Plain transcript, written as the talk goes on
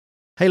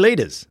Hey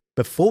leaders,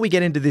 before we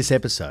get into this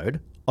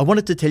episode, I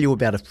wanted to tell you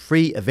about a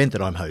free event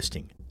that I'm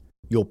hosting,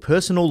 your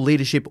Personal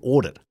Leadership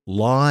Audit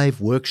live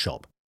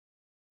workshop.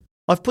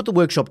 I've put the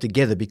workshop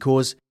together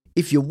because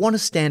if you want to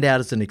stand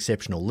out as an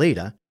exceptional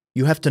leader,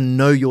 you have to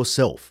know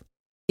yourself,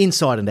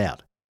 inside and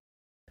out.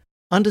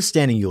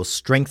 Understanding your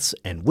strengths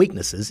and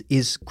weaknesses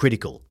is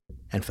critical,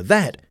 and for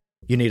that,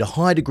 you need a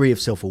high degree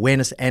of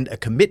self-awareness and a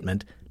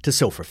commitment to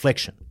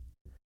self-reflection.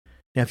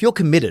 Now, if you're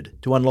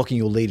committed to unlocking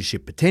your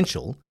leadership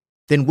potential,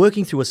 then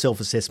working through a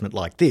self-assessment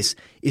like this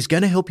is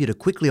going to help you to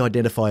quickly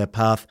identify a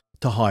path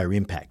to higher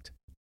impact.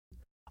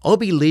 I'll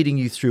be leading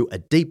you through a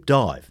deep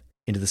dive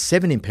into the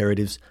 7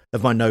 imperatives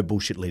of my No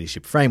Bullshit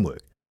Leadership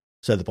Framework,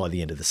 so that by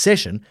the end of the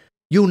session,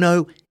 you'll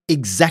know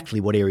exactly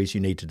what areas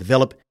you need to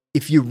develop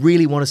if you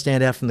really want to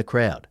stand out from the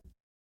crowd.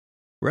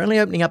 We're only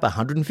opening up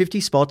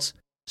 150 spots,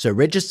 so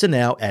register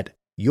now at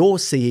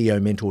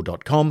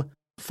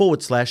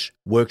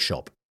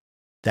yourceomentor.com/workshop.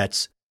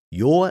 That's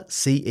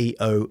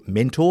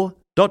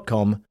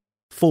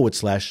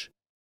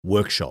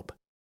yourceomentor.com/workshop.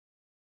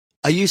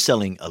 Are you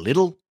selling a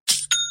little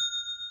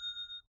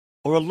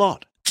or a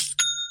lot?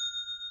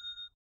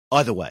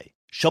 Either way,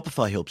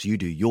 Shopify helps you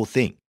do your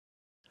thing.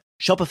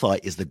 Shopify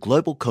is the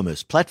global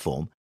commerce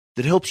platform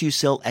that helps you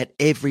sell at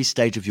every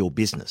stage of your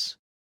business.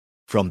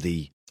 From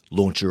the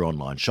launch your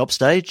online shop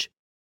stage,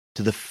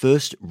 to the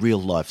first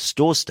real-life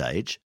store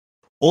stage,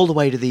 all the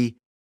way to the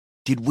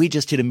did we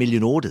just hit 1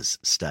 million orders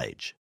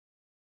stage.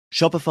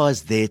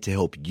 Shopify's there to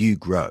help you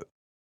grow.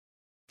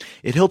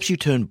 It helps you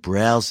turn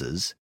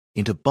browsers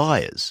into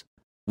buyers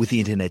with the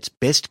internet's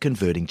best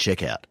converting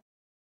checkout.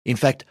 In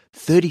fact,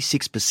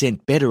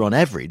 36% better on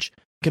average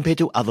compared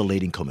to other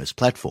leading commerce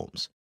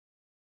platforms.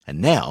 And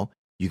now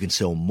you can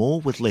sell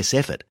more with less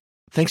effort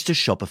thanks to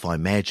Shopify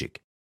Magic,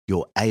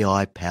 your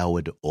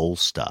AI-powered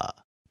all-star.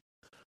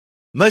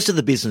 Most of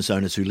the business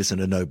owners who listen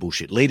to No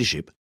Bullshit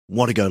Leadership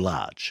want to go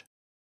large.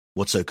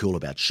 What's so cool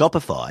about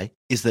Shopify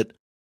is that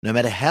no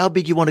matter how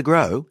big you want to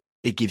grow,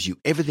 it gives you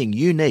everything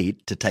you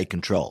need to take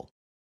control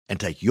and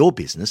take your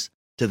business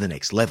to the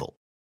next level.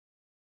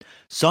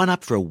 Sign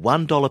up for a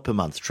 $1 per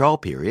month trial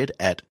period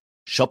at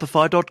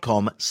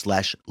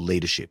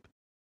shopify.com/leadership,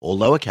 all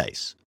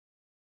lowercase.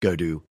 Go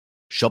to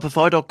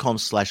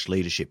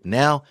shopify.com/leadership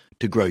now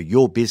to grow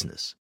your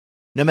business,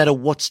 no matter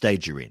what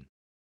stage you're in.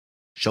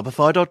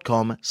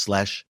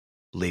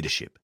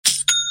 Shopify.com/leadership.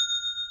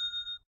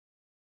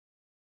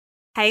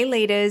 Hey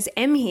leaders,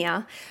 Em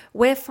here.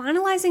 We're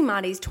finalising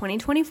Marty's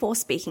 2024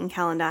 speaking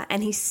calendar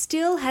and he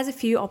still has a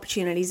few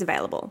opportunities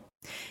available.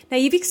 Now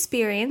you've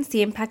experienced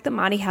the impact that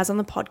Marty has on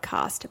the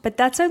podcast, but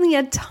that's only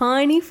a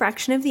tiny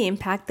fraction of the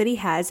impact that he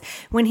has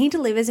when he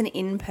delivers an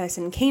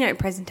in-person keynote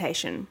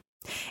presentation.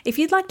 If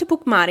you'd like to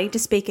book Marty to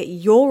speak at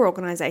your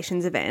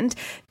organisation's event,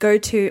 go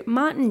to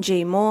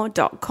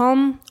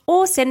martingmoore.com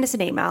or send us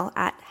an email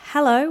at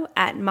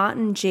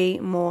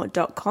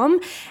hello@martingmoore.com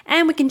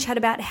and we can chat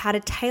about how to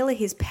tailor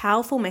his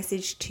powerful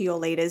message to your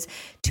leaders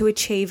to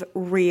achieve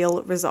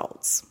real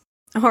results.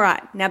 All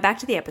right, now back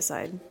to the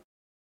episode.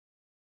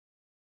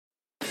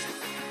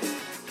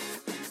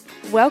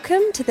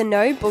 Welcome to the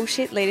No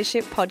Bullshit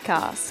Leadership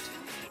Podcast.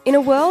 In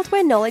a world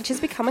where knowledge has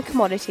become a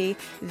commodity,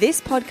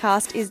 this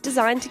podcast is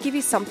designed to give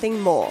you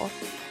something more.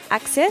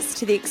 Access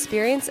to the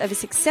experience of a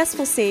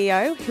successful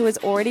CEO who has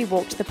already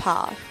walked the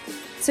path.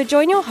 So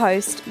join your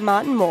host,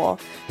 Martin Moore,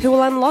 who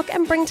will unlock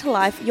and bring to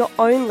life your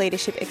own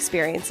leadership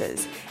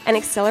experiences and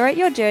accelerate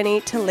your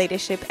journey to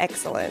leadership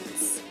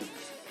excellence.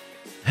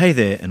 Hey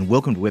there, and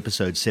welcome to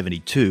episode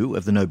 72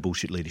 of the No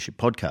Bullshit Leadership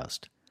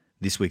Podcast.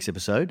 This week's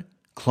episode,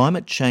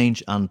 Climate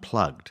Change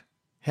Unplugged.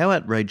 How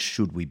outraged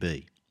should we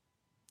be?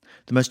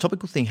 The most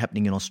topical thing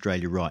happening in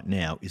Australia right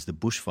now is the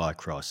bushfire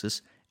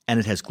crisis, and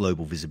it has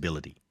global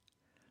visibility.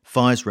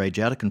 Fires rage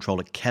out of control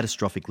at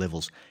catastrophic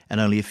levels, and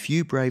only a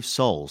few brave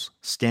souls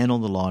stand on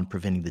the line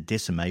preventing the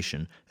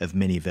decimation of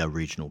many of our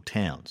regional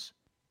towns.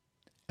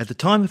 At the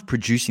time of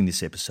producing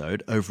this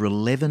episode, over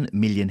 11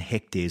 million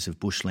hectares of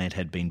bushland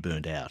had been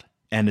burned out,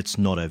 and it's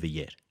not over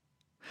yet.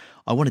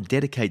 I want to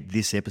dedicate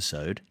this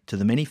episode to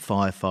the many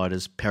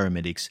firefighters,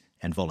 paramedics,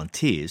 and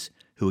volunteers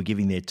who are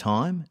giving their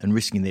time and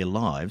risking their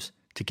lives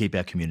to keep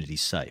our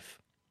communities safe.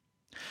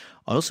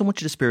 I also want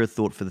you to spare a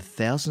thought for the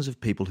thousands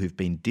of people who've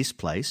been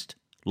displaced,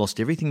 lost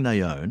everything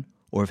they own,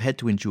 or have had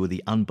to endure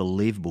the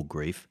unbelievable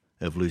grief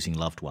of losing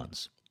loved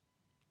ones.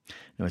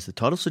 Now, as the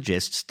title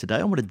suggests, today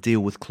I want to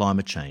deal with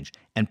climate change,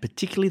 and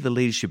particularly the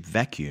leadership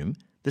vacuum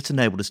that's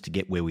enabled us to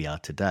get where we are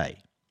today.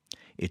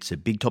 It's a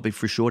big topic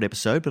for a short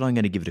episode, but I'm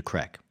going to give it a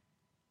crack.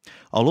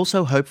 I'll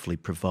also hopefully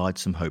provide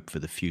some hope for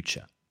the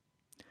future.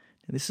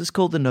 Now, this is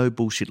called the No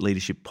Bullshit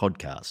Leadership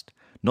Podcast,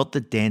 not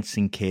the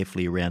dancing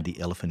carefully around the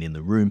elephant in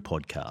the room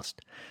podcast.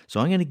 So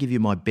I'm going to give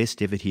you my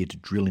best effort here to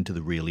drill into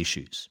the real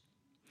issues.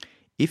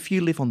 If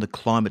you live on the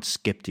climate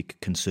skeptic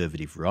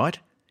conservative right,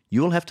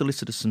 you will have to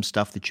listen to some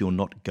stuff that you're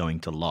not going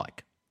to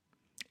like.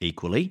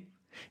 Equally,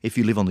 if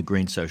you live on the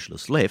green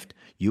socialist left,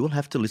 you will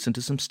have to listen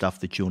to some stuff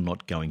that you're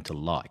not going to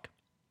like.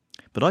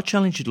 But I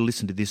challenge you to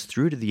listen to this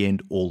through to the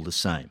end all the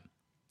same.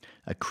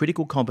 a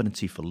critical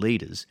competency for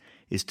leaders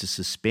is to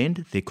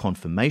suspend their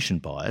confirmation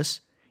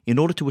bias in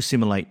order to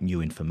assimilate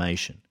new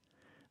information.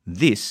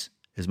 This,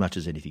 as much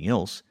as anything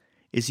else,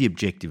 is the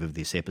objective of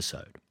this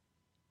episode.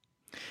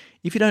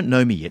 If you don't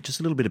know me yet, just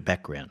a little bit of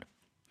background.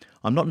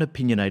 I'm not an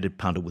opinionated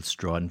punter with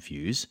strident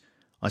views.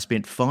 I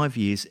spent 5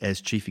 years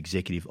as chief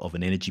executive of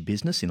an energy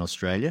business in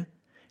Australia,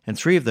 and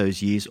 3 of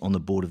those years on the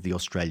board of the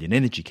Australian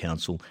Energy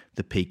Council,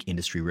 the peak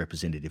industry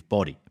representative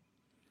body.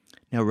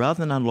 Now, rather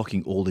than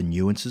unlocking all the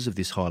nuances of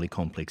this highly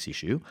complex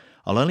issue,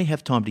 I'll only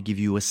have time to give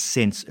you a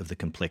sense of the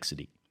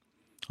complexity.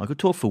 I could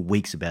talk for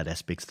weeks about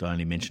aspects that I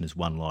only mention as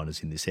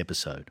one-liners in this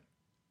episode.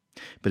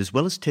 But as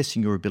well as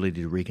testing your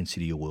ability to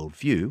reconsider your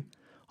worldview,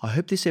 I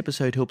hope this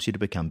episode helps you to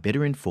become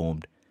better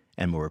informed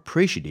and more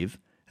appreciative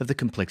of the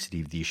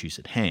complexity of the issues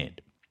at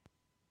hand.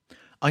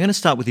 I'm going to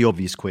start with the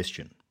obvious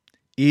question.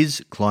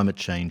 Is climate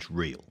change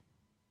real?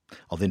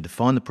 I'll then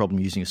define the problem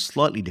using a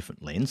slightly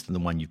different lens than the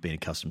one you've been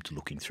accustomed to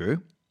looking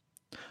through.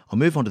 I'll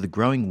move on to the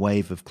growing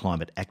wave of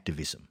climate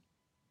activism.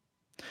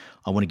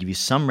 I want to give you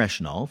some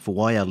rationale for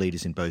why our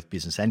leaders in both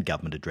business and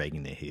government are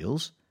dragging their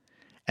heels.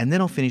 And then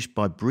I'll finish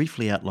by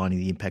briefly outlining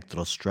the impact that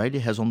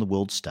Australia has on the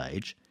world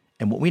stage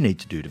and what we need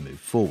to do to move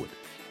forward.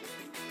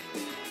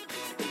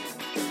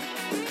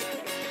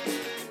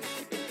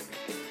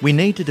 We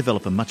need to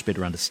develop a much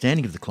better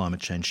understanding of the climate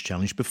change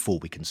challenge before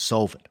we can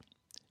solve it.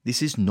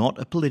 This is not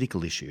a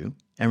political issue,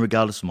 and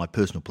regardless of my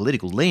personal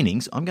political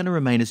leanings, I'm going to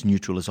remain as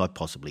neutral as I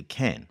possibly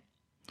can.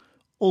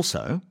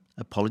 Also,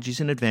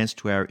 apologies in advance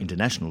to our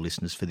international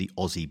listeners for the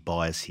Aussie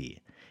bias here.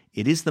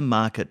 It is the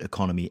market,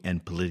 economy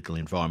and political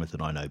environment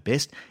that I know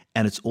best,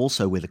 and it's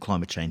also where the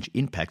climate change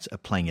impacts are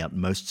playing out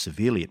most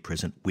severely at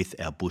present with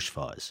our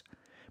bushfires.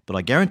 But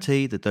I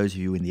guarantee that those of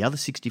you in the other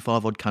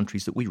 65-odd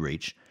countries that we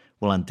reach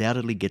will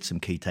undoubtedly get some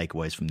key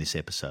takeaways from this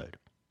episode.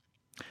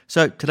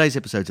 So today's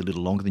episode's a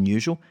little longer than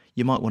usual.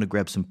 You might want to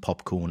grab some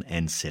popcorn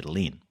and settle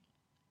in.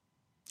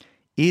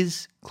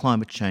 Is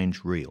climate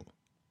change real?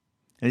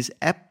 There's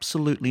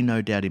absolutely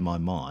no doubt in my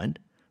mind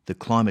that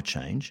climate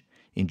change,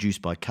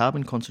 induced by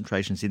carbon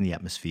concentrations in the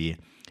atmosphere,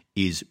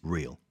 is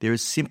real. There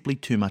is simply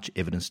too much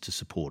evidence to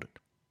support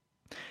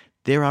it.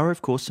 There are,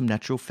 of course, some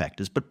natural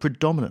factors, but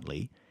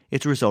predominantly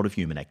it's a result of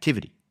human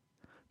activity.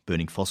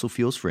 Burning fossil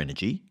fuels for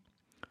energy,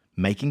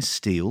 making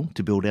steel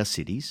to build our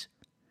cities,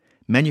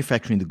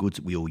 manufacturing the goods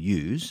that we all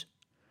use,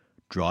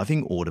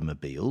 driving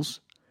automobiles,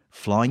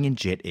 flying in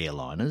jet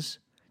airliners,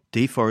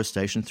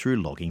 deforestation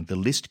through logging, the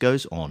list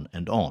goes on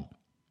and on.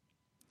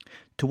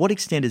 To what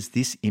extent is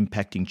this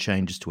impacting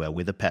changes to our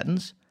weather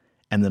patterns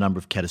and the number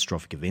of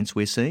catastrophic events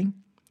we're seeing?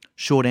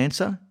 Short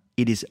answer,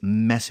 it is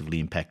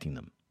massively impacting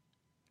them.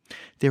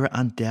 There are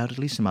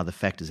undoubtedly some other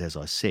factors, as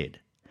I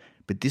said,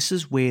 but this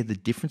is where the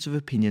difference of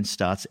opinion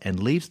starts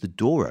and leaves the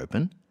door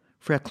open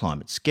for our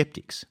climate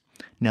skeptics.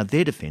 Now,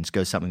 their defence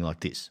goes something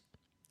like this.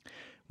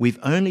 We've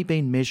only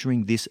been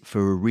measuring this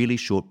for a really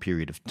short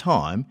period of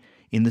time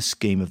in the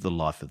scheme of the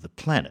life of the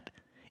planet.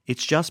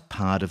 It's just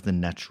part of the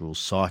natural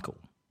cycle.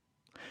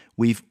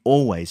 We've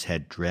always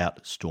had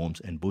drought, storms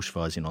and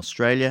bushfires in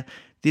Australia.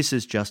 This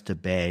is just a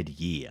bad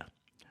year.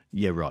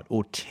 Yeah, right,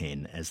 or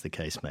 10 as the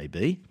case may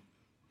be.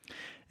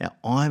 Now,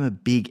 I'm a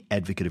big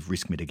advocate of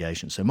risk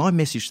mitigation, so my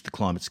message to the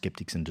climate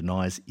skeptics and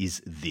deniers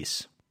is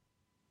this.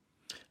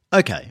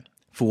 Okay,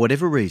 for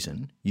whatever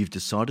reason, you've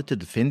decided to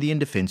defend the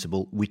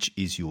indefensible, which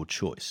is your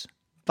choice.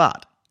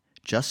 But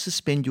just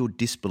suspend your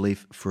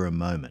disbelief for a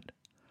moment.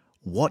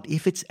 What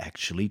if it's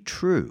actually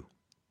true?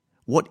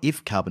 What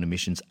if carbon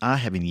emissions are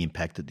having the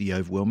impact that the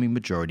overwhelming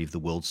majority of the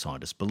world's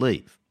scientists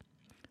believe?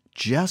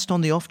 Just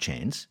on the off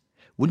chance,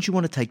 wouldn't you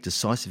want to take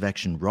decisive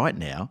action right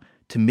now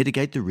to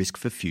mitigate the risk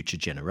for future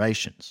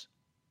generations?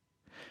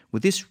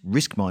 With this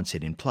risk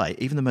mindset in play,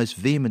 even the most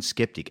vehement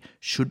skeptic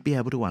should be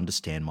able to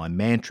understand my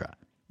mantra,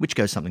 which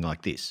goes something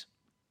like this.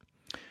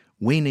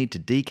 We need to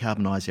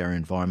decarbonise our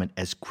environment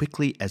as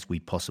quickly as we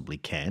possibly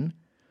can,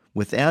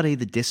 without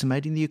either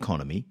decimating the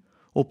economy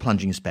or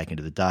plunging us back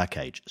into the dark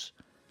ages.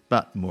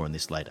 But more on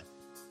this later.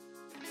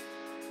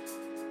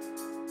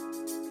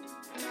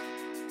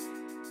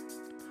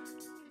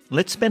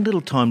 Let's spend a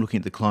little time looking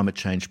at the climate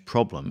change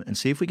problem and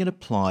see if we can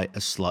apply a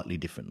slightly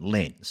different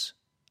lens.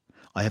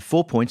 I have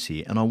 4 points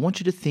here, and I want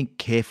you to think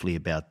carefully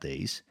about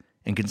these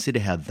and consider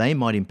how they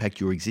might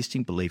impact your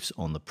existing beliefs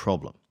on the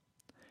problem.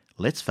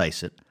 Let's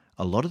face it,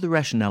 a lot of the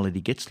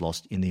rationality gets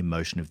lost in the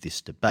emotion of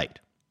this debate.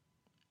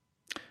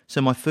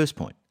 So my first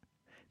point,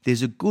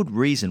 there's a good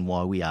reason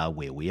why we are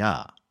where we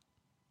are.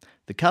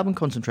 The carbon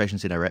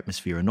concentrations in our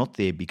atmosphere are not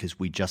there because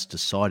we just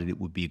decided it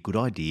would be a good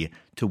idea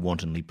to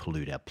wantonly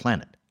pollute our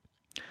planet.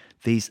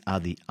 These are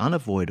the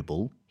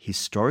unavoidable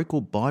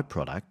historical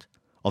byproduct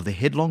of the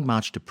headlong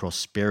march to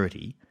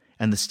prosperity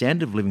and the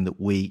standard of living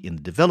that we in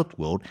the developed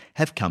world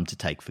have come to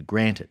take for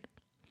granted.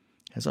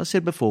 As I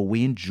said before,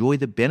 we enjoy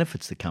the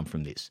benefits that come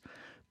from this.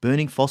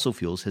 Burning fossil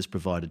fuels has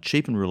provided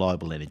cheap and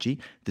reliable energy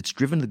that's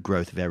driven the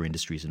growth of our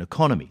industries and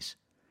economies.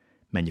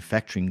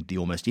 Manufacturing the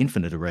almost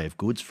infinite array of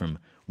goods from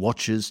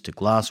watches to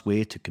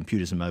glassware to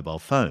computers and mobile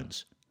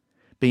phones.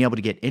 being able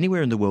to get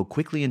anywhere in the world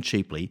quickly and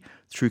cheaply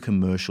through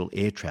commercial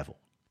air travel.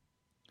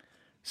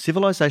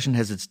 Civilization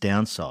has its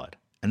downside,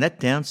 and that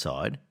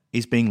downside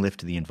is being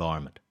left to the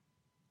environment.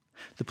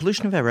 The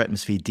pollution of our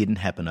atmosphere didn't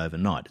happen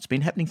overnight. It's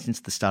been happening since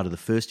the start of the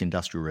first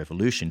industrial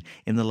revolution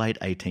in the late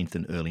 18th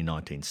and early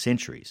 19th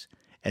centuries,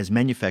 as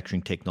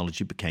manufacturing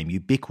technology became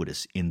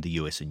ubiquitous in the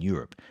US and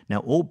Europe. Now,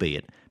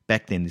 albeit,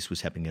 back then this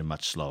was happening at a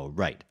much slower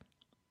rate.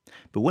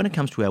 But when it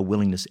comes to our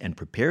willingness and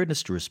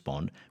preparedness to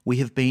respond, we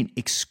have been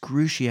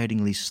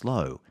excruciatingly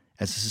slow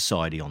as a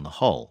society on the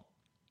whole.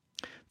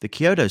 The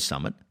Kyoto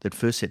Summit, that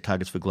first set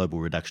targets for global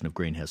reduction of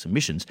greenhouse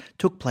emissions,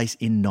 took place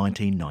in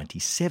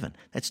 1997.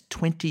 That's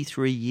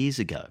 23 years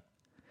ago.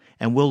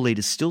 And world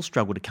leaders still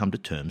struggle to come to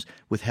terms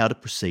with how to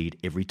proceed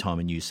every time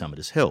a new summit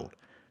is held,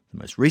 the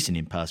most recent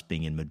impasse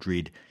being in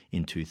Madrid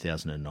in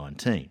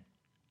 2019.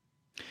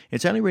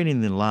 It's only really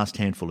in the last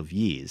handful of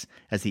years,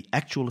 as the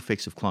actual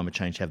effects of climate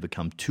change have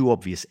become too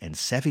obvious and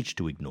savage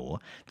to ignore,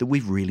 that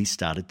we've really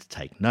started to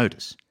take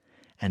notice.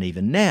 And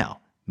even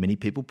now, many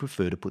people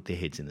prefer to put their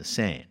heads in the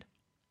sand.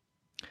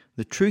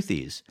 The truth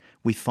is,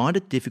 we find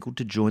it difficult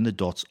to join the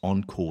dots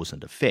on cause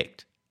and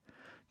effect.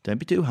 Don't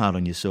be too hard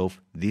on yourself,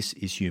 this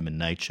is human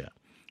nature.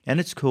 And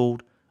it's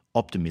called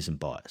optimism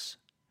bias.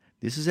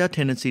 This is our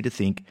tendency to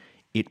think,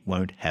 it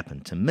won't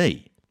happen to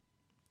me.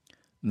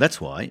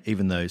 That's why,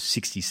 even though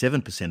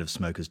 67% of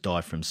smokers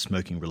die from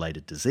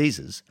smoking-related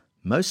diseases,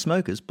 most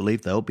smokers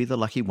believe they'll be the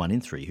lucky 1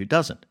 in 3 who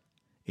doesn't.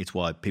 It's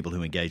why people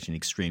who engage in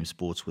extreme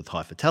sports with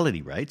high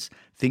fatality rates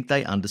think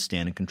they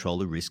understand and control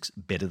the risks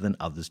better than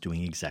others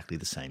doing exactly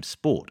the same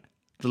sport.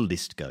 The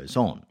list goes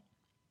on.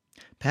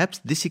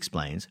 Perhaps this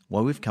explains why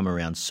we've come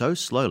around so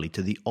slowly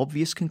to the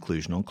obvious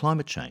conclusion on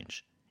climate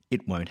change.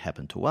 It won't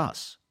happen to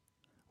us.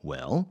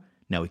 Well,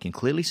 now we can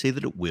clearly see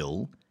that it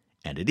will,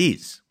 and it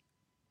is.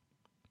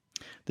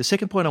 The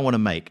second point I want to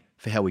make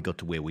for how we got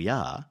to where we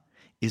are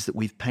is that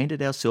we've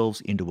painted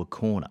ourselves into a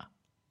corner.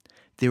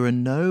 There are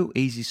no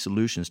easy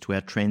solutions to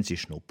our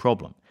transitional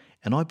problem,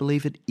 and I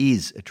believe it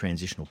is a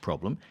transitional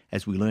problem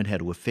as we learn how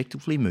to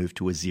effectively move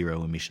to a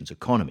zero emissions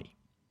economy.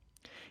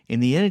 In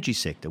the energy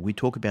sector, we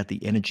talk about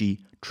the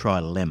energy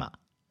trilemma.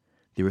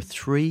 There are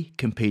 3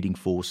 competing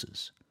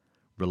forces: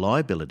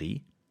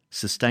 reliability,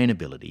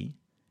 sustainability,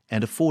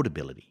 and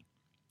affordability.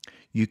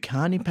 You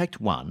can't impact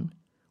one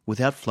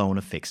without flow-on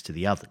effects to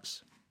the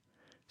others.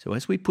 So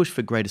as we push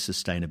for greater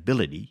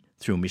sustainability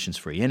through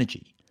emissions-free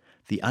energy,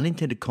 the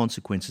unintended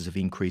consequences of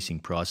increasing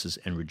prices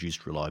and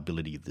reduced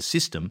reliability of the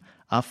system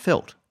are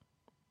felt.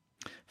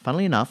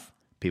 Funnily enough,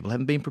 people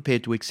haven't been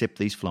prepared to accept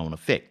these flow-on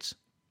effects.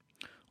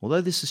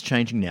 Although this is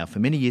changing now, for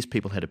many years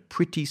people had a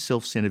pretty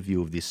self-centered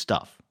view of this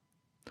stuff.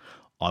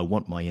 I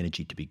want my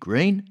energy to be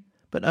green,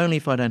 but only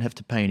if I don't have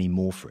to pay any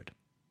more for it.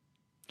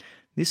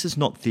 This is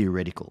not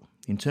theoretical.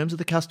 In terms of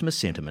the customer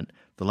sentiment,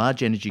 the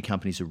large energy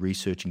companies are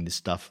researching this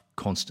stuff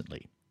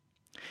constantly.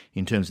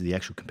 In terms of the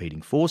actual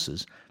competing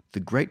forces,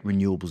 the Great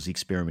Renewables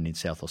Experiment in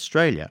South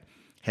Australia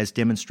has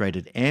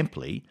demonstrated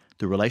amply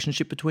the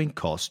relationship between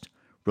cost,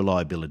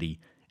 reliability,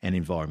 and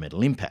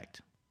environmental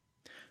impact.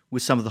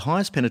 With some of the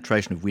highest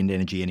penetration of wind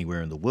energy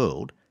anywhere in the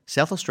world,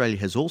 South Australia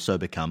has also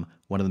become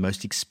one of the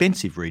most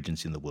expensive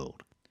regions in the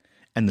world.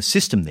 And the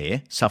system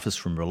there suffers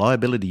from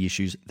reliability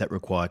issues that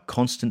require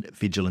constant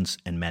vigilance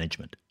and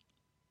management.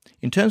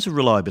 In terms of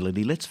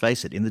reliability, let's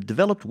face it, in the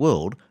developed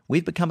world,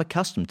 we've become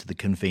accustomed to the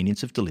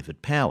convenience of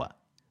delivered power.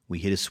 We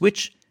hit a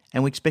switch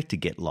and we expect to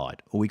get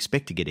light, or we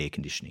expect to get air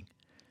conditioning.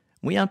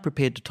 We aren't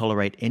prepared to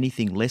tolerate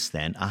anything less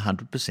than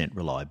 100%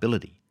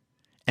 reliability.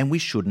 And we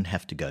shouldn't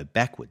have to go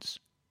backwards.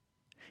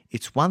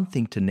 It's one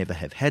thing to never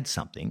have had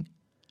something,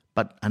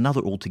 but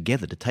another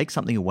altogether to take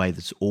something away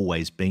that's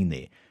always been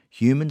there.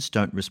 Humans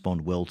don't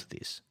respond well to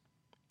this.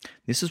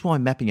 This is why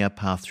mapping our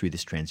path through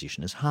this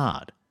transition is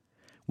hard.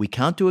 We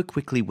can't do it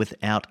quickly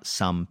without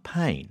some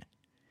pain,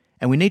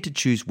 and we need to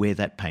choose where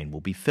that pain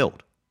will be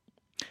felt.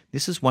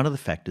 This is one of the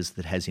factors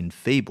that has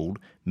enfeebled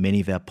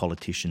many of our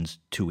politicians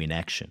to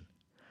inaction.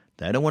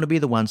 They don't want to be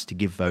the ones to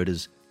give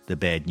voters the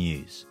bad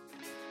news.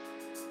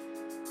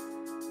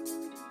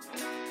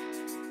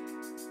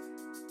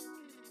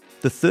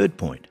 The third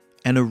point,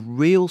 and a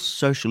real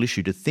social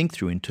issue to think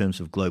through in terms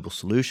of global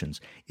solutions,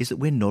 is that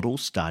we're not all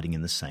starting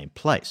in the same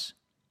place.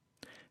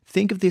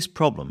 Think of this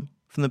problem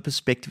from the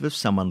perspective of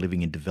someone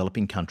living in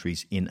developing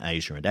countries in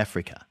Asia and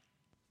Africa.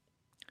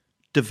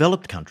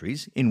 Developed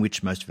countries, in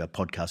which most of our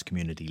podcast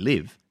community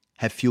live,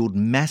 have fueled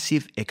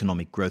massive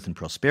economic growth and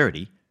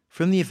prosperity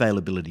from the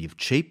availability of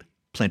cheap,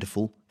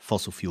 plentiful,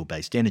 fossil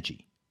fuel-based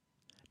energy.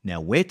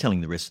 Now we're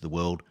telling the rest of the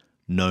world,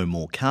 no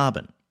more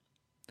carbon.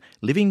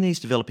 Living in these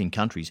developing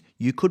countries,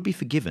 you could be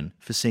forgiven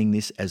for seeing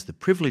this as the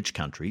privileged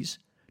countries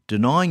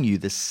denying you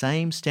the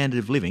same standard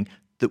of living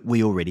that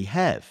we already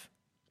have.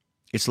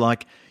 It's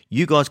like,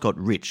 you guys got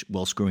rich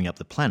while screwing up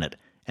the planet,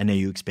 and now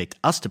you expect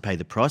us to pay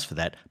the price for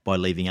that by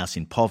leaving us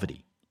in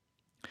poverty.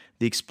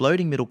 The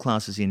exploding middle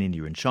classes in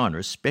India and China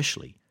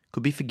especially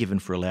could be forgiven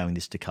for allowing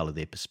this to colour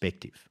their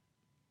perspective.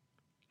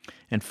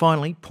 And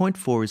finally, point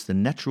 4 is the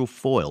natural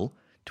foil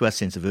to our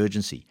sense of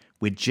urgency.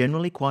 we're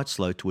generally quite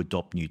slow to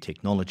adopt new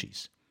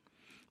technologies.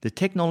 The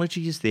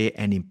technology is there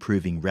and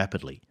improving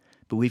rapidly,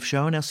 but we've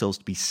shown ourselves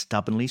to be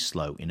stubbornly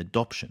slow in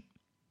adoption.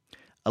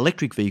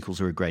 Electric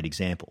vehicles are a great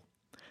example.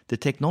 The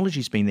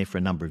technology's been there for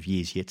a number of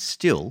years, yet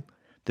still,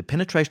 the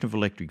penetration of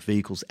electric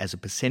vehicles as a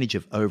percentage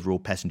of overall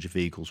passenger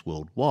vehicles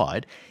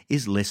worldwide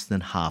is less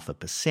than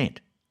 0.5%.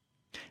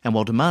 And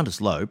while demand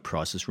is low,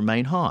 prices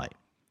remain high.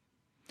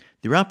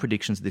 There are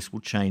predictions this will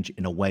change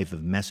in a wave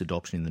of mass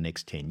adoption in the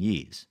next 10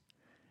 years.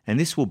 And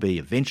this will be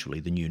eventually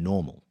the new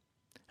normal.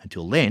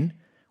 Until then,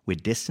 we're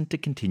destined to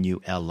continue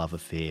our love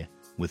affair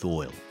with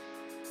oil.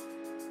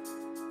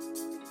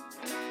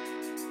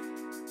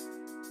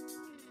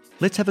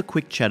 Let's have a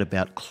quick chat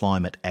about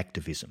climate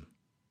activism.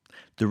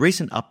 The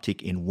recent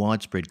uptick in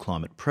widespread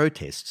climate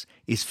protests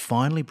is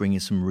finally bringing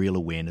some real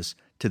awareness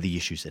to the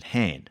issues at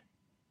hand.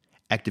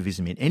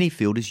 Activism in any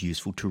field is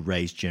useful to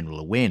raise general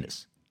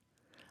awareness.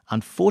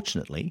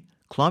 Unfortunately,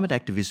 climate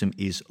activism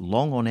is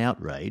long on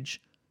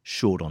outrage,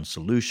 short on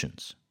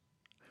solutions.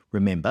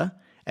 Remember,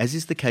 as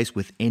is the case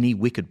with any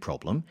wicked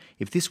problem,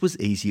 if this was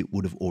easy it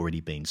would have already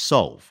been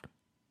solved.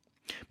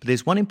 But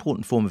there's one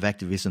important form of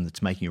activism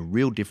that's making a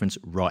real difference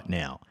right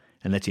now,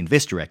 and that's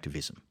investor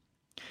activism.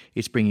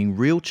 It's bringing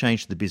real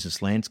change to the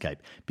business landscape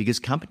because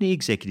company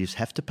executives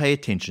have to pay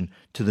attention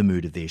to the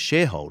mood of their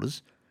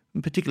shareholders,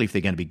 and particularly if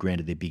they're going to be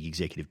granted their big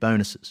executive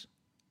bonuses.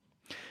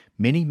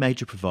 Many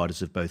major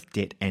providers of both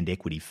debt and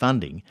equity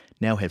funding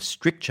now have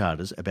strict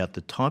charters about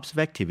the types of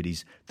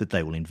activities that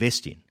they will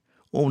invest in,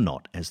 or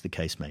not, as the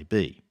case may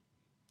be.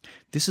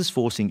 This is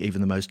forcing even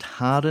the most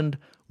hardened,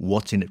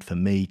 what's in it for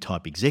me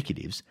type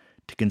executives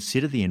to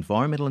consider the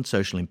environmental and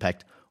social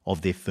impact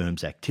of their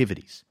firm's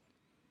activities.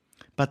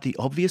 But the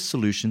obvious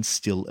solutions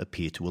still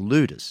appear to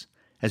elude us,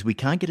 as we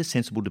can't get a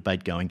sensible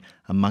debate going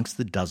amongst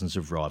the dozens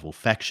of rival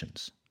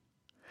factions.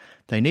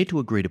 They need to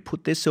agree to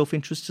put their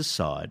self-interests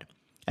aside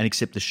and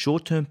accept the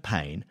short-term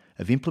pain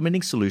of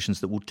implementing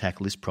solutions that will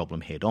tackle this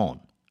problem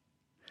head-on.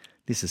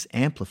 This is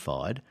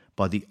amplified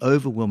by the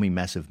overwhelming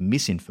mass of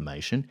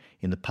misinformation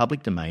in the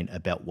public domain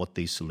about what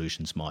these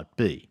solutions might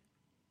be.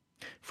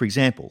 For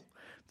example,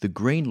 the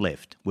Green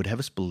Left would have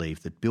us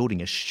believe that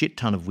building a shit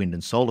ton of wind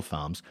and solar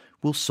farms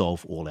will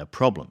solve all our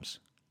problems.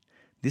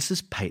 This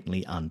is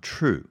patently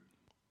untrue.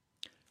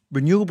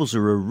 Renewables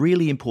are a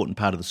really important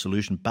part of the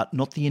solution, but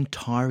not the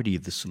entirety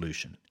of the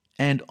solution,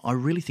 and I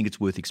really think it's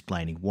worth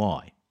explaining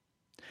why.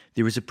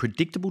 There is a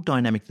predictable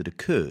dynamic that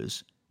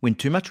occurs when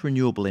too much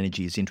renewable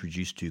energy is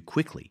introduced too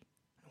quickly.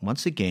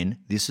 Once again,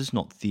 this is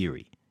not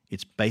theory,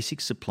 it's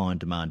basic supply and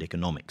demand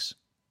economics.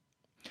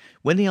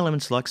 When the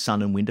elements like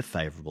sun and wind are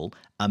favourable,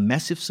 a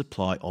massive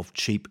supply of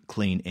cheap,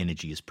 clean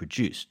energy is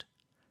produced.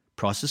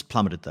 Prices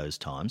plummet at those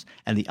times,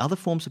 and the other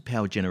forms of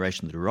power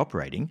generation that are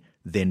operating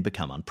then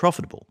become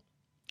unprofitable.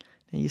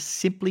 Now, you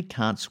simply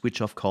can't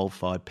switch off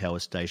coal-fired power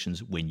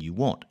stations when you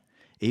want,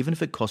 even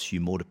if it costs you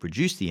more to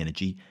produce the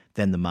energy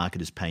than the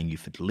market is paying you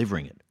for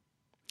delivering it.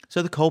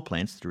 So the coal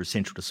plants that are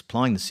essential to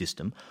supplying the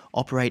system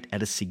operate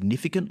at a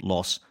significant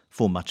loss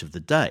for much of the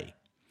day,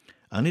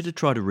 only to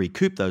try to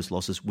recoup those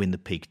losses when the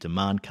peak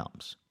demand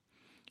comes.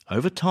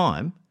 Over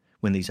time,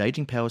 when these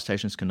ageing power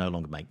stations can no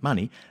longer make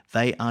money,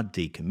 they are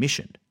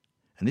decommissioned,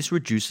 and this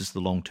reduces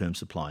the long-term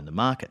supply in the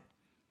market.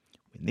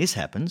 When this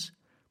happens,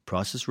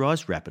 prices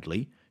rise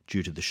rapidly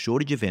due to the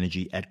shortage of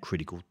energy at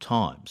critical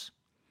times.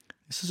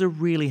 This is a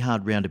really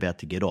hard roundabout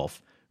to get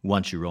off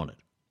once you're on it.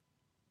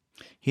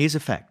 Here's a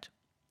fact.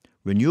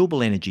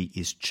 Renewable energy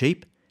is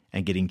cheap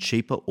and getting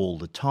cheaper all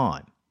the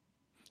time.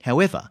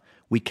 However,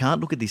 we can't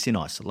look at this in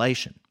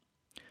isolation.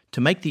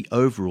 To make the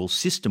overall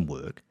system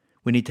work,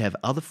 we need to have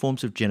other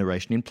forms of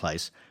generation in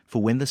place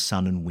for when the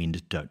sun and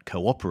wind don't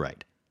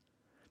cooperate.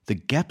 The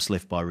gaps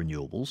left by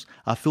renewables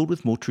are filled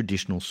with more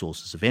traditional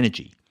sources of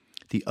energy,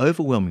 the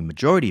overwhelming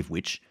majority of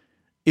which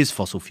is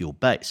fossil fuel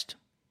based.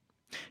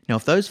 Now,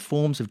 if those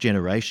forms of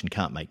generation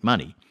can't make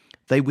money,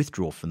 they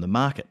withdraw from the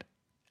market.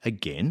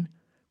 Again,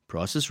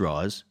 prices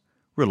rise,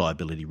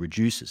 reliability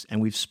reduces,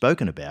 and we've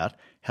spoken about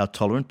how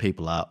tolerant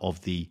people are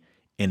of the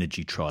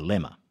energy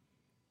trilemma.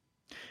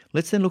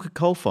 Let's then look at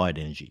coal-fired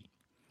energy.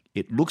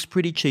 It looks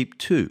pretty cheap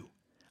too,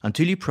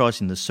 until you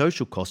price in the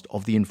social cost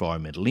of the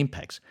environmental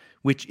impacts,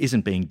 which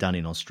isn't being done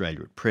in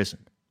Australia at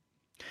present.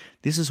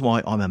 This is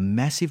why I'm a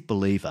massive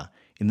believer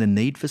in the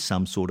need for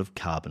some sort of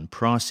carbon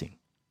pricing.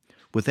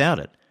 Without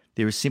it,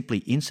 there is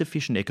simply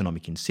insufficient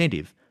economic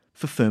incentive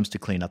for firms to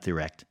clean up their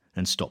act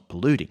and stop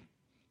polluting.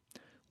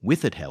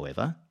 With it,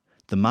 however,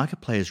 the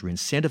market players are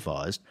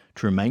incentivised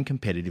to remain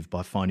competitive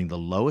by finding the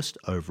lowest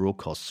overall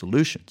cost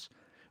solutions,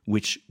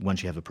 which,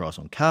 once you have a price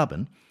on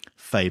carbon,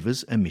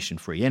 favours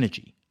emission-free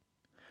energy.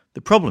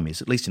 The problem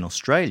is, at least in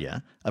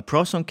Australia, a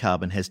price on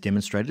carbon has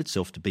demonstrated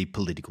itself to be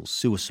political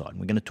suicide, and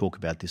we're going to talk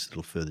about this a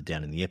little further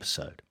down in the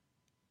episode.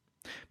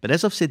 But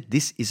as I've said,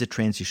 this is a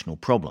transitional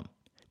problem.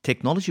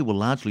 Technology will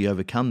largely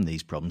overcome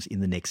these problems in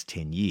the next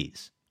 10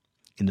 years.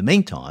 In the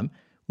meantime,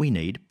 we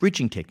need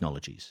bridging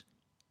technologies.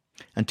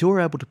 Until we're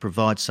able to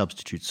provide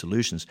substitute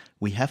solutions,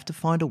 we have to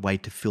find a way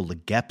to fill the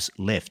gaps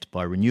left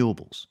by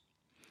renewables.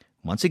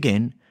 Once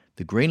again,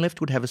 The Green Left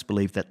would have us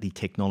believe that the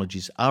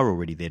technologies are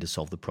already there to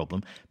solve the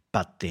problem,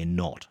 but they're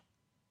not.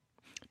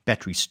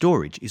 Battery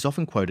storage is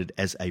often quoted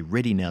as a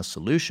ready-now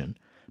solution,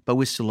 but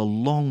we're still a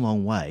long,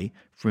 long way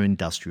from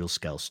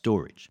industrial-scale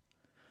storage.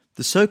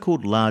 The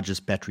so-called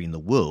largest battery in the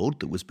world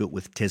that was built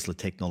with Tesla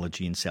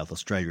technology in South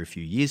Australia a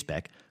few years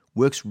back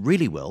works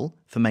really well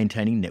for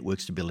maintaining network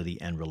stability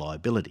and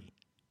reliability.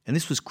 And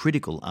this was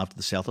critical after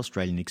the South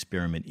Australian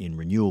experiment in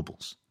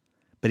renewables.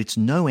 But it's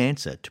no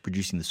answer to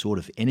producing the sort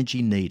of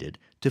energy needed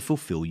to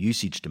fulfill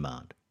usage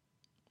demand.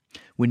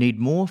 We need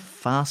more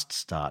fast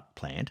start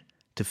plant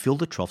to fill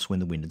the troughs when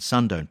the wind and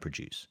sun don't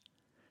produce.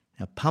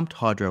 Now, pumped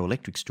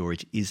hydroelectric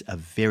storage is a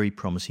very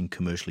promising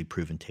commercially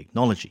proven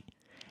technology.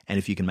 And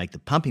if you can make the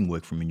pumping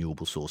work from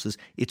renewable sources,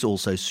 it's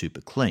also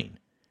super clean.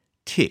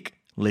 Tick,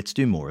 let's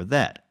do more of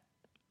that.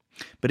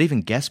 But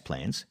even gas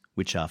plants,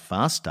 which are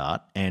fast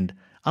start and,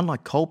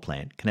 unlike coal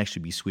plant, can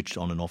actually be switched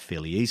on and off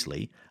fairly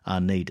easily,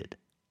 are needed.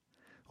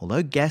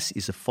 Although gas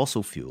is a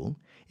fossil fuel,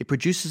 it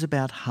produces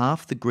about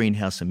half the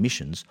greenhouse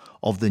emissions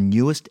of the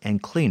newest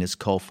and cleanest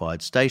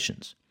coal-fired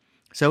stations,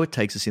 so it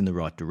takes us in the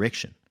right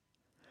direction.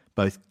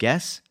 Both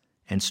gas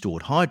and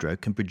stored hydro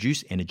can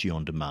produce energy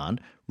on demand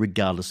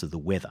regardless of the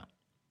weather.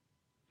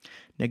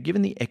 Now,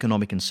 given the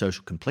economic and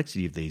social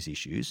complexity of these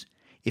issues,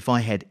 if I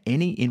had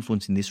any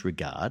influence in this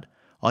regard,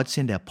 I'd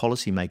send our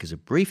policymakers a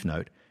brief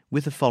note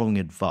with the following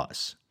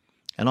advice,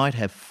 and I'd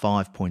have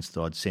 5 points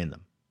that I'd send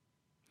them.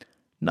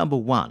 Number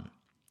 1,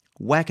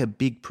 whack a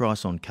big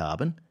price on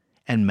carbon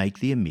and make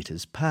the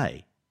emitters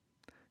pay.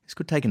 This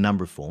could take a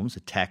number of forms,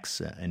 a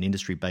tax, an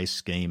industry-based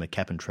scheme, a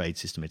cap-and-trade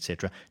system,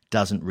 etc.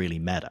 Doesn't really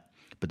matter.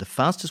 But the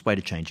fastest way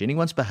to change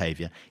anyone's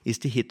behaviour is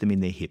to hit them in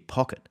their hip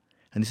pocket.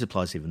 And this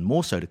applies even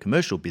more so to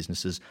commercial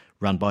businesses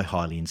run by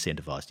highly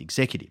incentivised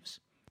executives.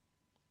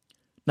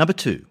 Number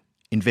 2,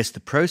 invest the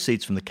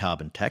proceeds from the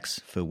carbon tax,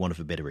 for want of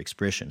a better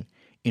expression,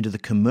 into the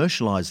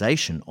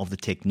commercialisation of the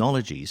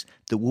technologies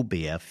that will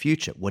be our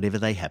future, whatever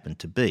they happen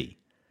to be.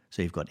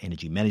 So you've got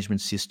energy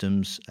management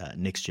systems,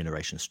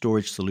 next-generation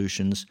storage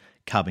solutions,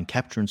 carbon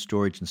capture and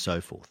storage, and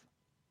so forth.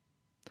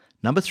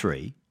 Number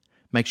 3,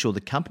 make sure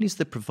the companies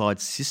that provide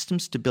system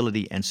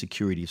stability and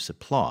security of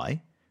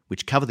supply,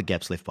 which cover the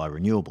gaps left by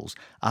renewables,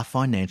 are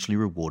financially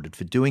rewarded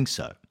for doing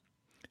so.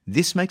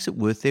 This makes it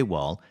worth their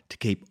while to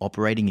keep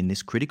operating in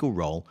this critical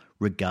role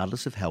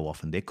regardless of how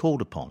often they're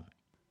called upon.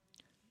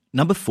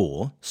 Number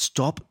 4,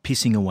 stop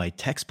pissing away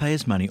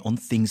taxpayers' money on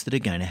things that are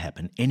going to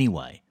happen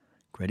anyway.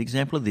 Great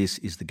example of this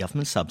is the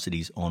government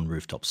subsidies on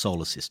rooftop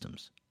solar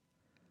systems.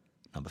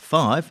 Number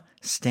 5,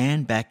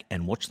 stand back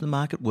and watch the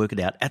market work it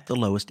out at the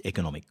lowest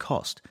economic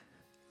cost.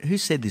 Who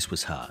said this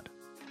was hard?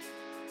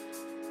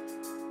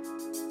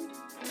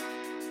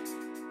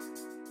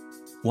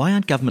 Why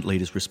aren't government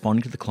leaders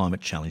responding to the climate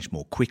challenge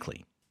more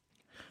quickly?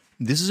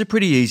 This is a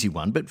pretty easy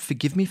one, but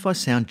forgive me if I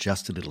sound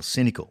just a little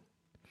cynical.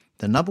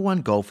 The number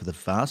one goal for the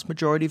vast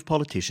majority of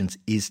politicians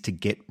is to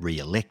get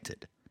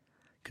re-elected.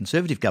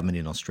 Conservative government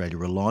in Australia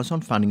relies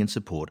on funding and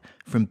support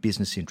from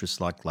business interests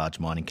like large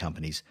mining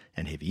companies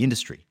and heavy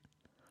industry.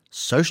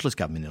 Socialist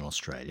government in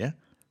Australia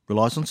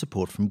relies on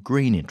support from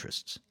green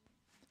interests.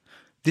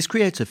 This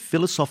creates a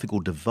philosophical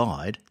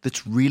divide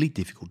that's really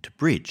difficult to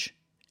bridge,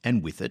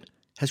 and with it,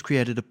 has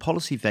created a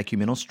policy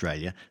vacuum in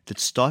Australia that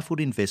stifled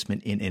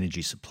investment in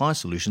energy supply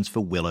solutions for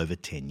well over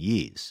 10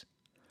 years.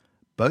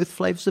 Both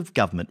flavours of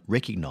government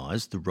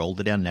recognise the role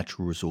that our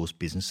natural resource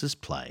businesses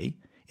play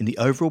in the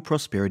overall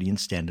prosperity and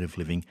standard of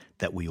living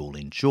that we all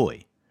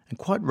enjoy, and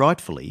quite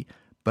rightfully,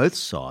 both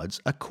sides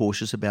are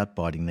cautious about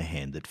biting the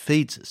hand that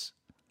feeds us.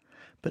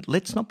 But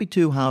let's not be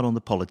too hard on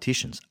the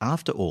politicians.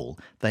 After all,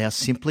 they are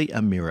simply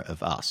a mirror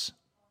of us.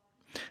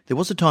 There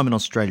was a time in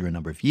Australia a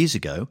number of years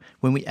ago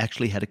when we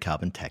actually had a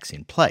carbon tax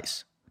in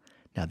place.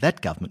 Now,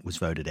 that government was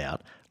voted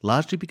out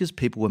largely because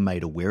people were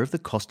made aware of the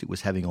cost it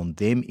was having on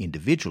them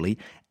individually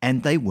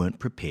and they weren't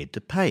prepared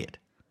to pay it.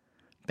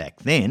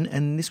 Back then,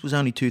 and this was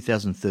only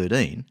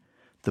 2013,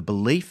 the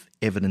belief,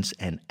 evidence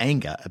and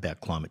anger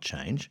about climate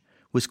change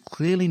was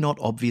clearly not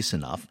obvious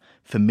enough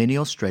for many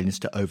Australians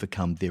to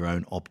overcome their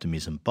own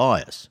optimism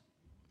bias.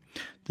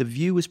 The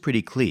view was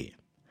pretty clear.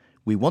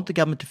 We want the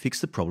government to fix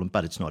the problem,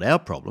 but it's not our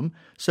problem,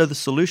 so the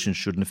solution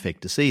shouldn't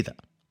affect us either.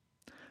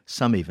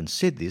 Some even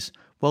said this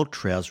while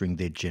trousering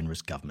their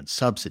generous government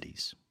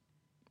subsidies.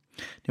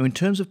 Now, in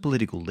terms of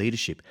political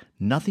leadership,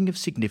 nothing of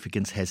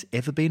significance has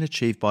ever been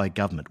achieved by a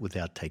government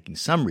without taking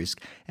some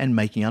risk and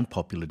making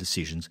unpopular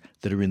decisions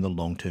that are in the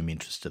long-term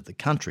interest of the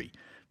country,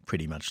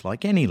 pretty much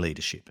like any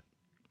leadership.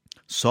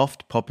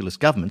 Soft, populist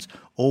governments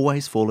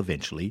always fall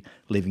eventually,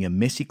 leaving a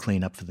messy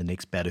clean-up for the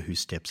next batter who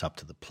steps up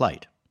to the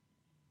plate.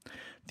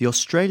 The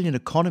Australian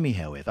economy,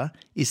 however,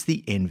 is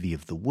the envy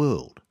of the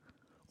world.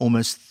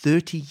 Almost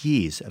 30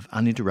 years of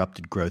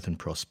uninterrupted growth and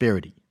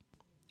prosperity.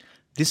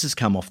 This has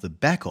come off the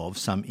back of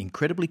some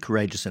incredibly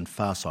courageous and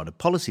far-sighted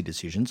policy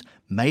decisions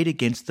made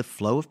against the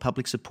flow of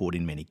public support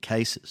in many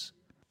cases.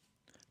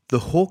 The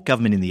Hawke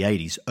government in the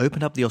 80s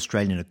opened up the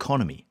Australian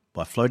economy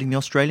by floating the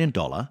Australian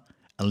dollar,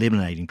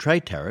 eliminating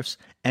trade tariffs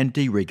and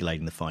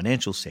deregulating the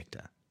financial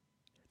sector.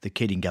 The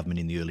Keating government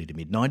in the early to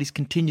mid-90s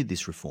continued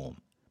this reform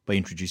by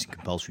introducing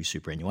compulsory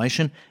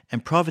superannuation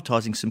and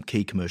privatising some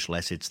key commercial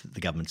assets that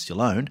the government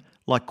still owned,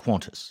 like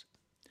Qantas.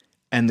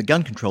 And the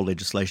gun control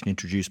legislation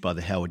introduced by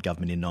the Howard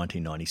government in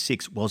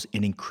 1996 was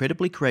an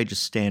incredibly courageous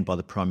stand by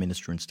the Prime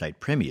Minister and state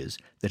premiers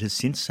that has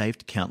since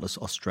saved countless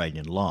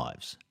Australian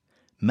lives.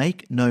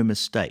 Make no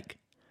mistake,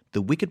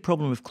 the wicked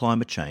problem of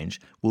climate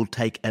change will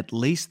take at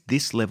least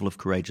this level of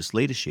courageous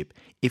leadership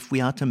if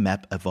we are to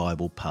map a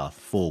viable path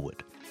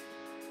forward.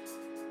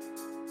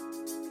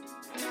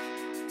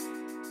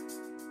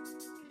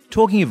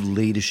 Talking of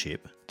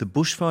leadership, the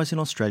bushfires in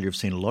Australia have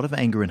seen a lot of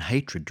anger and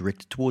hatred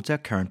directed towards our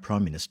current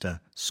Prime Minister,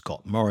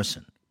 Scott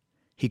Morrison.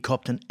 He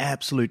copped an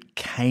absolute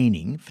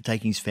caning for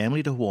taking his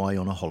family to Hawaii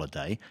on a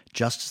holiday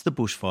just as the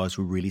bushfires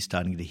were really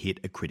starting to hit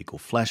a critical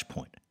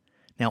flashpoint.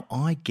 Now,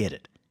 I get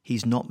it.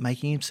 He's not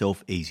making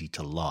himself easy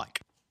to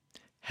like.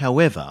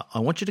 However, I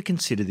want you to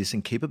consider this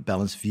and keep a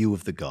balanced view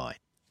of the guy.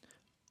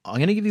 I'm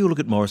going to give you a look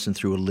at Morrison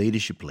through a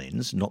leadership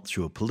lens, not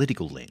through a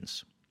political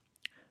lens.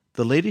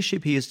 The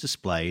leadership he has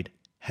displayed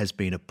has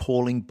been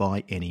appalling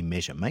by any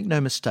measure, make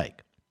no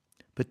mistake.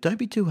 But don't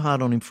be too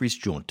hard on him for his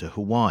jaunt to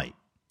Hawaii.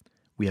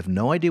 We have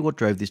no idea what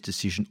drove this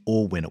decision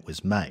or when it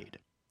was made.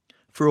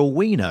 For all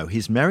we know,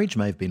 his marriage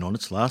may have been on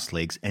its last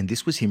legs and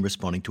this was him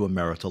responding to a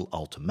marital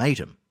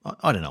ultimatum.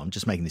 I don't know, I'm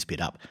just making this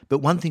bit up. But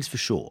one thing's for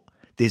sure,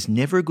 there's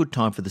never a good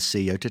time for the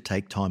CEO to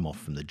take time off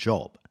from the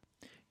job.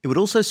 It would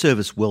also serve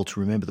us well to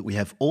remember that we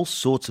have all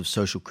sorts of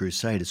social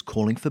crusaders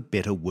calling for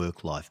better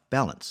work-life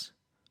balance.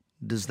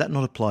 Does that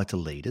not apply to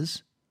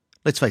leaders?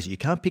 Let's face it, you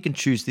can't pick and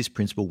choose this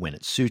principle when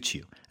it suits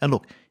you. And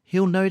look,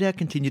 he'll no doubt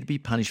continue to be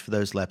punished for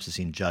those lapses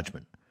in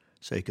judgment.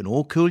 So you can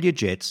all cool your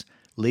jets,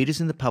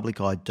 leaders in the public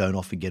eye don't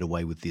often get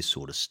away with this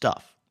sort of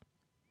stuff.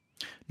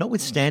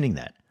 Notwithstanding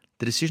that,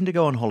 the decision to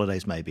go on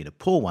holidays may have been a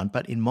poor one,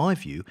 but in my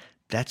view,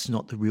 that's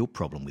not the real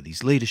problem with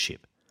his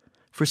leadership.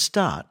 For a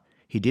start,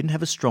 he didn't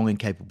have a strong and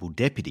capable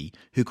deputy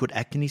who could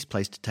act in his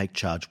place to take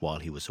charge while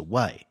he was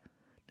away.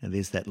 Now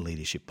there's that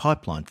leadership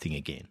pipeline thing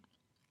again.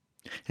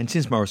 And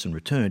since Morrison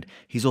returned,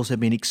 he's also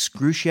been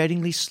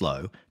excruciatingly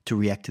slow to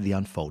react to the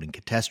unfolding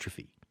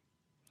catastrophe.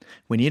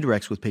 When he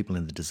interacts with people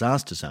in the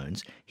disaster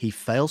zones, he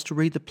fails to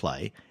read the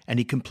play and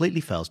he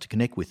completely fails to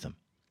connect with them.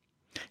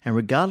 And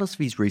regardless of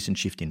his recent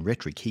shift in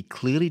rhetoric, he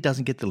clearly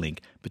doesn't get the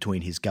link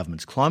between his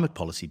government's climate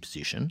policy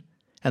position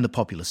and the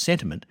popular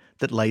sentiment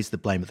that lays the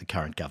blame at the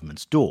current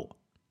government's door.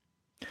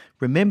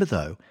 Remember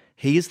though,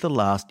 he is the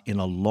last in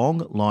a long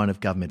line of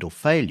governmental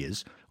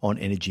failures on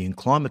energy and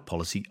climate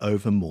policy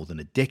over more than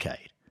a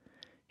decade.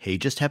 He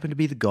just happened to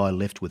be the guy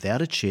left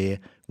without a chair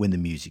when the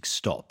music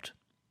stopped.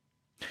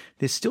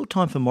 There's still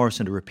time for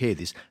Morrison to repair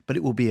this, but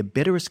it will be a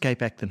better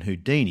escape act than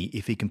Houdini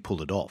if he can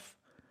pull it off.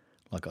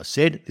 Like I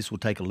said, this will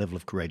take a level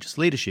of courageous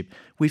leadership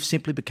we've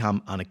simply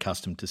become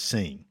unaccustomed to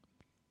seeing.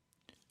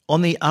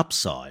 On the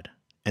upside,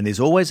 and there's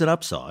always an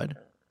upside,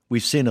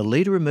 we've seen a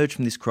leader emerge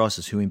from this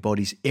crisis who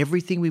embodies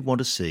everything we want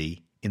to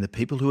see in the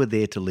people who are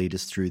there to lead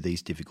us through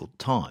these difficult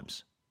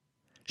times.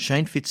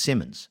 Shane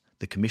Fitzsimmons,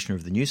 the Commissioner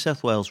of the New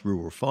South Wales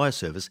Rural Fire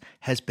Service,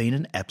 has been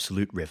an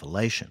absolute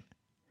revelation.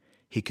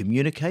 He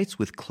communicates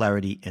with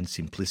clarity and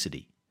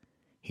simplicity.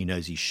 He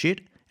knows his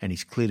shit and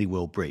he's clearly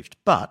well briefed,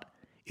 but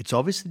it's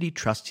obvious that he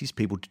trusts his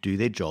people to do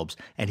their jobs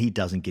and he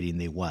doesn't get in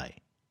their way.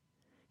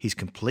 He's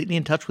completely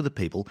in touch with the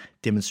people,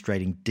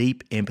 demonstrating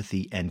deep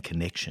empathy and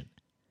connection.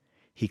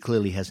 He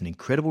clearly has an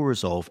incredible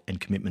resolve and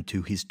commitment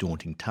to his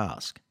daunting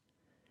task.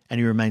 And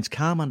he remains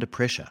calm under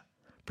pressure,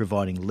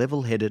 providing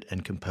level-headed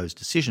and composed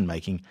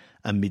decision-making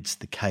amidst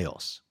the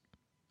chaos.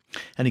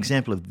 An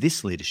example of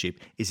this leadership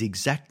is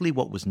exactly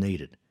what was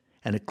needed,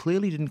 and it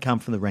clearly didn't come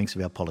from the ranks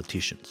of our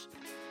politicians.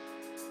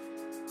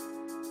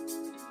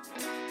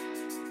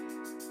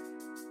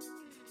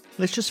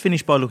 Let's just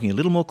finish by looking a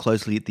little more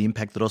closely at the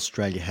impact that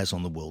Australia has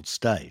on the world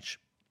stage.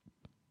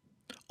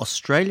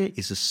 Australia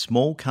is a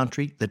small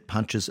country that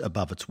punches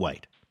above its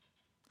weight.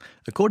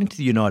 According to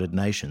the United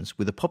Nations,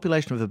 with a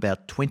population of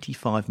about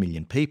 25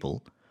 million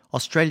people,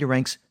 Australia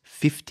ranks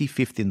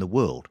 55th in the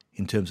world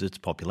in terms of its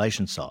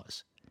population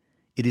size.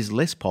 It is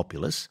less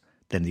populous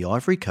than the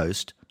Ivory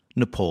Coast,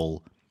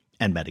 Nepal,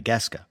 and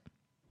Madagascar.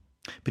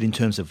 But in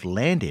terms of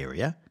land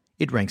area,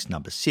 it ranks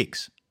number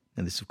 6,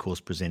 and this of course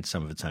presents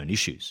some of its own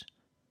issues.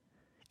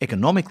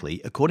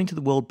 Economically, according to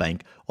the World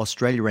Bank,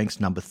 Australia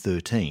ranks number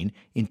 13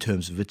 in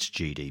terms of its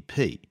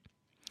GDP.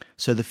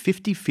 So the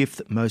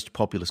 55th most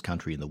populous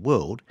country in the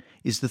world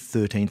is the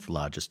 13th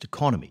largest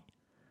economy.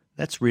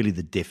 That's really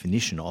the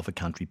definition of a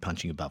country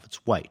punching above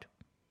its weight.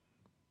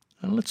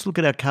 And let's look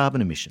at our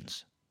carbon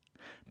emissions.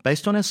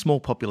 Based on our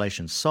small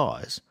population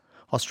size,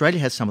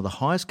 Australia has some of the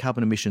highest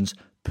carbon emissions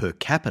per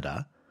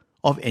capita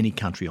of any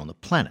country on the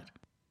planet.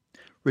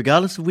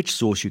 Regardless of which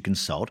source you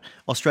consult,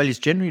 Australia is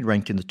generally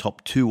ranked in the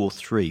top 2 or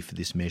 3 for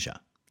this measure.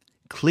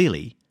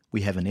 Clearly,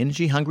 we have an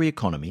energy-hungry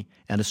economy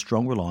and a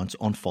strong reliance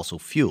on fossil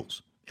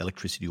fuels,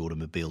 electricity,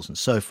 automobiles and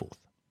so forth.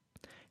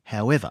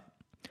 However,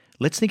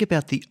 let's think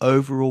about the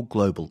overall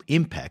global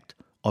impact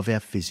of our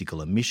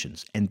physical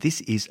emissions, and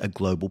this is a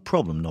global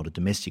problem, not a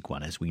domestic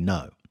one, as we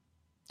know.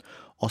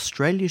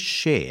 Australia's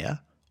share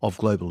of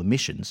global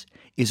emissions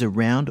is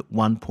around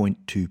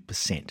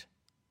 1.2%.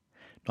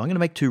 Now, I'm going to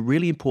make two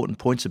really important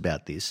points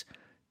about this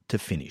to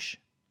finish.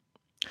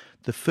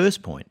 The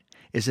first point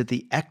is that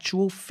the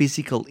actual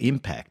physical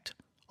impact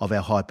of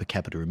our high per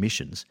capita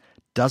emissions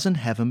doesn't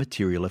have a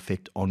material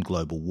effect on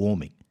global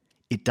warming.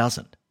 It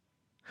doesn't.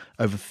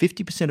 Over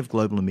 50% of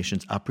global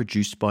emissions are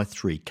produced by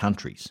three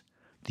countries: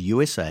 the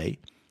USA,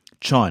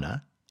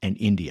 China, and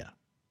India.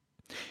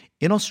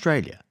 In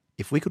Australia,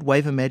 if we could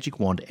wave a magic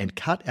wand and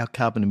cut our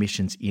carbon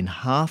emissions in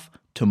half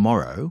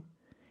tomorrow,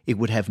 it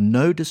would have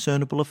no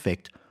discernible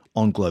effect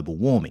on global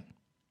warming.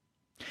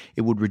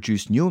 It would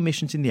reduce new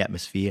emissions in the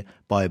atmosphere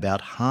by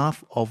about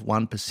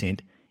 0.5%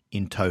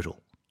 in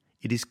total.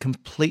 It is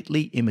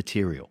completely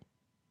immaterial.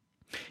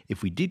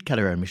 If we did cut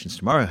our emissions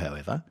tomorrow,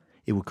 however,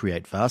 it would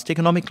create vast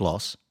economic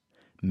loss,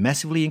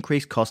 massively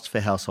increase costs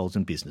for households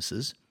and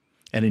businesses,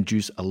 and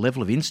induce a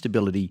level of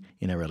instability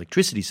in our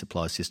electricity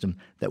supply system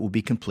that would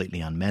be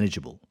completely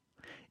unmanageable.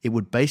 It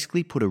would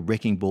basically put a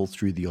wrecking ball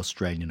through the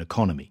Australian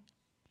economy.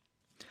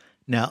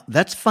 Now,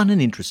 that's fun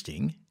and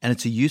interesting, and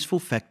it's a useful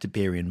fact to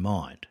bear in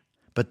mind.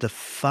 But the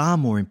far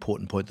more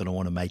important point that I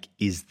want to make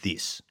is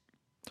this.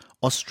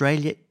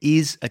 Australia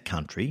is a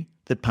country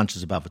that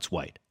punches above its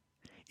weight.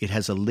 It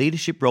has a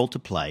leadership role to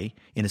play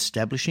in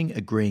establishing,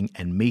 agreeing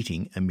and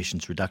meeting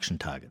emissions reduction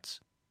targets.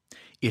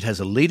 It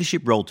has a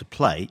leadership role to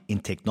play in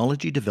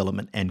technology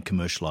development and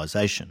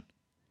commercialisation.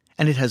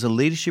 And it has a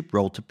leadership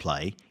role to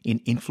play in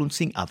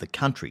influencing other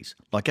countries,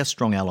 like our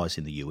strong allies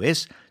in the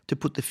US, to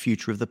put the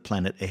future of the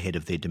planet ahead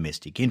of their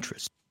domestic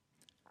interests.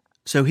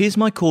 So here's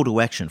my call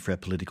to action for our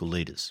political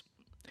leaders.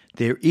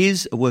 There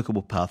is a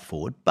workable path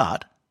forward,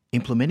 but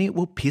implementing it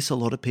will piss a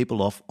lot of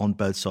people off on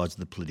both sides of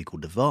the political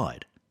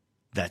divide.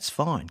 That's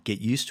fine,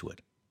 get used to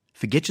it.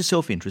 Forget your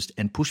self-interest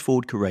and push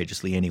forward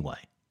courageously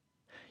anyway.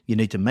 You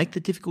need to make the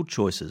difficult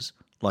choices,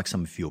 like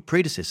some of your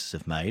predecessors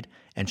have made,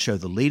 and show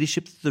the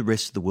leadership that the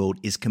rest of the world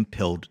is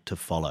compelled to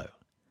follow.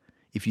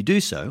 If you do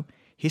so,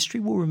 history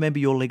will remember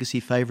your legacy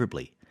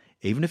favourably,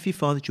 even if you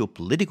find that your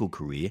political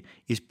career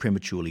is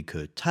prematurely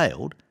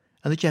curtailed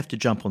and that you have to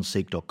jump on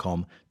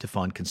Seek.com to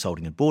find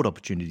consulting and board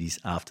opportunities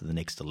after the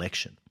next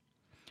election.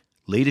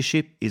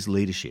 Leadership is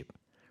leadership.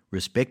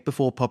 Respect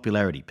before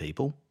popularity,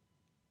 people.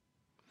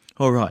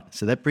 All right,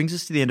 so that brings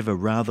us to the end of a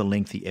rather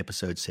lengthy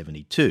episode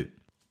 72.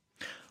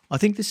 I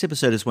think this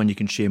episode is one you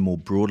can share more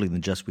broadly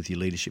than just with your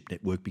leadership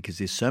network because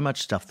there's so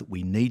much stuff that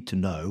we need to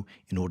know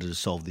in order to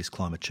solve this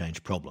climate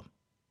change problem.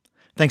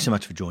 Thanks so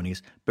much for joining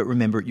us, but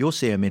remember at Your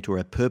CEO Mentor,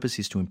 our purpose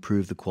is to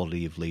improve the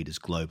quality of leaders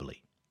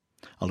globally.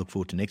 I look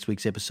forward to next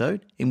week's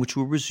episode in which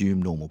we'll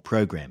resume normal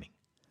programming.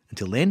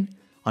 Until then,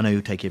 I know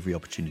you'll take every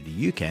opportunity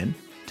you can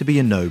to be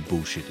a no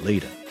bullshit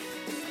leader.